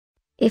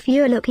If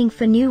you're looking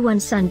for new one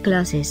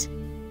sunglasses,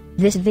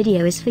 this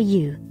video is for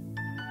you.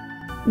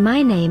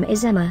 My name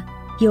is Emma,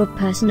 your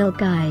personal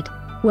guide.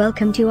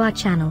 Welcome to our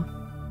channel.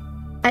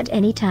 At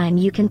any time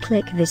you can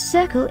click this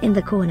circle in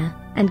the corner,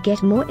 and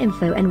get more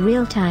info and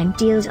real-time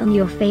deals on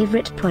your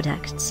favorite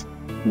products.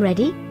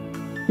 Ready?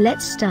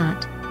 Let's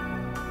start.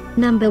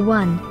 Number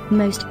 1,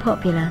 Most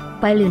Popular,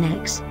 by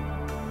LUENX.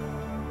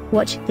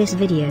 Watch this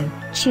video,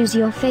 choose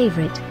your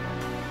favorite.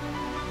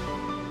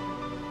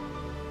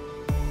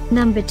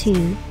 Number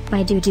 2,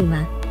 by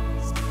Duduma.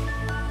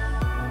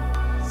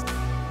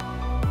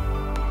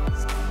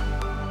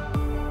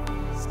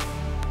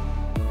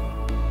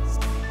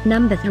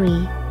 Number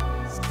 3.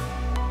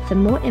 For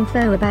more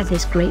info about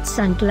this great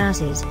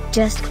sunglasses,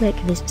 just click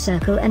this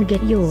circle and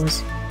get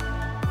yours.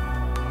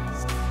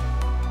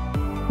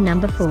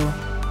 Number 4.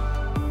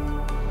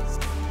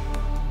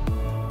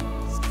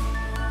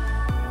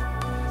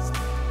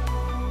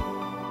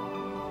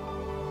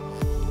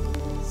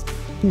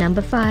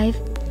 Number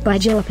 5, by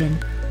Joopin.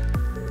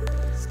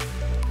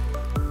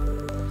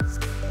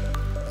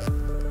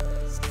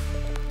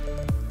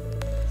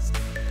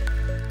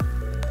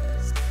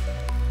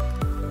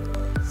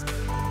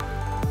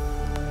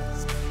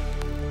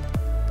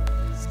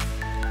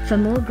 For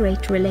more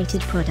great related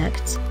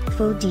products,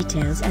 full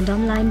details and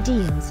online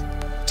deals,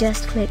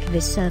 just click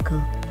this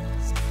circle.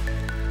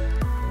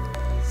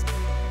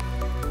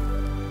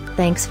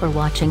 Thanks for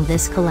watching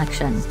this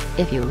collection.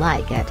 If you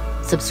like it,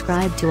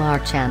 subscribe to our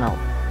channel.